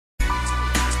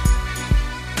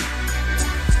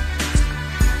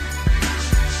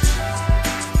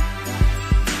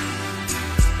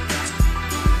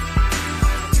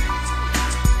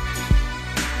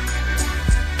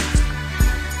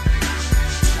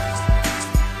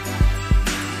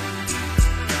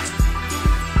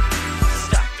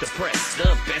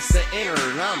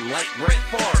entered. I'm like Brett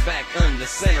Favre back under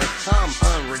center. I'm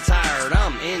unretired,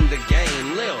 I'm in the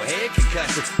game. Lil' head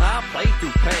concussion, I play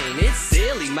through pain. It's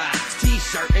Sillymob,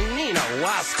 t-shirt and Nino.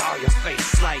 I scar your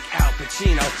face like Al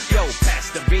Pacino. Yo, pass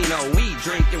the vino, we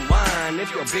drinking wine.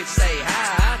 If your bitch say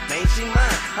hi, I think she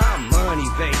mine. I'm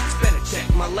Moneyvated, better check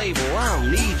my label. I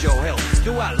don't need your help.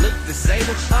 Do I look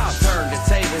disabled? I'll turn the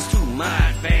tables to my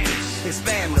advantage.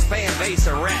 Expand the fan base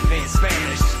of rap in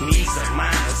Spanish. Need some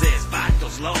miles as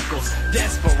vatos locals,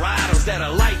 desperados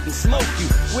that'll light and smoke you.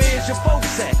 Where's your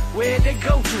folks at? Where'd they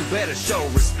go to? Better show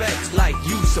respect like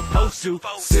you supposed to.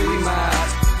 Sillymob,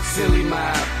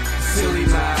 Sillymob,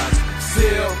 Sillymob,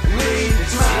 Sillymob.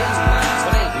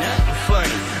 But ain't nothing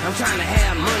funny. I'm trying to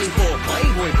have money for a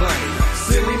Playboy bunny.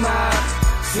 Sillymob,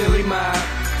 Sillymob,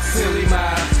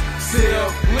 Sillymob,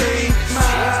 Sillymob.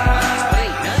 But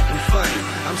ain't nothing funny.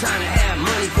 I'm trying to have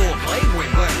money for a Playboy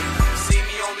bunny. See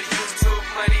me on the YouTube,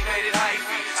 Moneyvated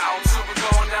hyphy. I'm super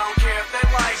going, I don't care if they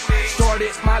like me.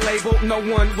 Started my label, no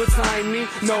one would sign me.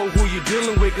 Know who you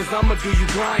dealing with, cause I'ma do you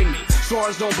grimy.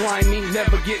 Stars don't blind me,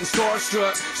 never getting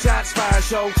starstruck. Shots fired,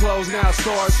 show closed, now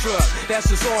starstruck. That's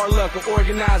just our luck, an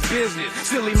organized business.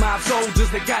 Sillymob soldiers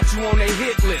that got you on their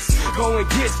hit list. Go and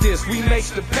get this, we make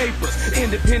the papers.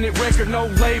 Independent record, no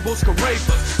labels,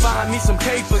 courageous. Find me some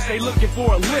capers, they looking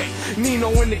for a lick.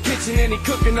 Nino in the kitchen and he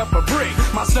cooking up a brick.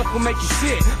 My stuff will make you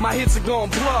sick, my hits are gon'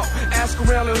 blow. Ask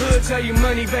around the hood, tell you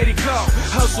Moneyvated go.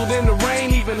 Hustled in the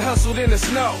rain, even hustled in the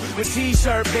snow. With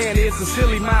t-shirt band, it's a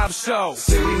Sillymob show.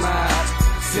 Sillymob,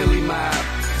 Sillymob,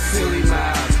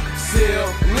 Sillymob,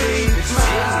 Sillymob.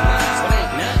 But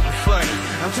ain't nothing funny.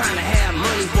 I'm trying to have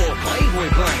money for a Playboy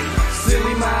bunny.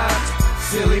 Sillymob,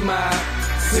 Sillymob,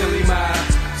 Sillymob,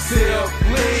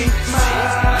 Sillymob.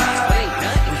 But ain't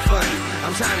nothing funny.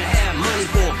 I'm trying to have money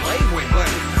for a Playboy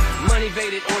bunny.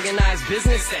 Moneyvated, organized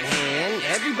business at hand.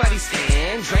 Everybody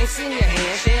stand, drinks in your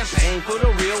hand. Champagne for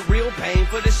the real pain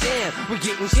for the sham. We're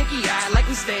getting chinky-eyed like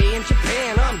we stay in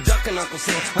Japan. I'm ducking Uncle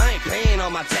Sam, I ain't paying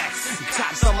all my tax.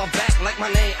 Cops on my back like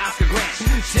my name Oscar Grant.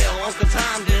 Tell Uncle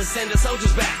Tom to send the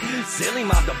soldiers back.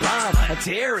 Sillymob the bomb, a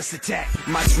terrorist attack.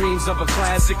 My dreams of a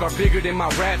classic are bigger than my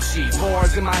rap sheet.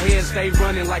 Bars in my head stay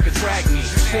running like a track meet.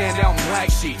 Stand out in black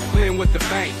sheet, blend with the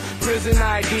bank. Prison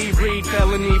ID, read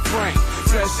felony Frank.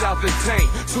 Fresh out the tank,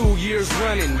 2 years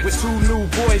running. With 2 new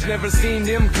boys, never seen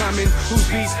them coming. Whose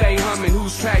beats stay humming,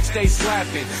 whose tracks stay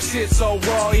slapping. Shit so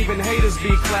raw, even haters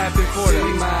be clapping for the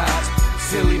Sillymob,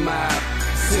 Sillymob,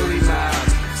 Sillymob,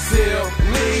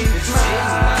 Sillymob.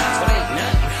 But ain't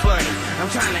nothing funny. I'm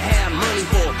trying to have money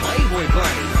for a Playboy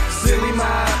bunny.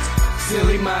 Sillymob,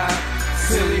 Sillymob,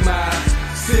 Sillymob,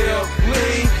 Sillymob.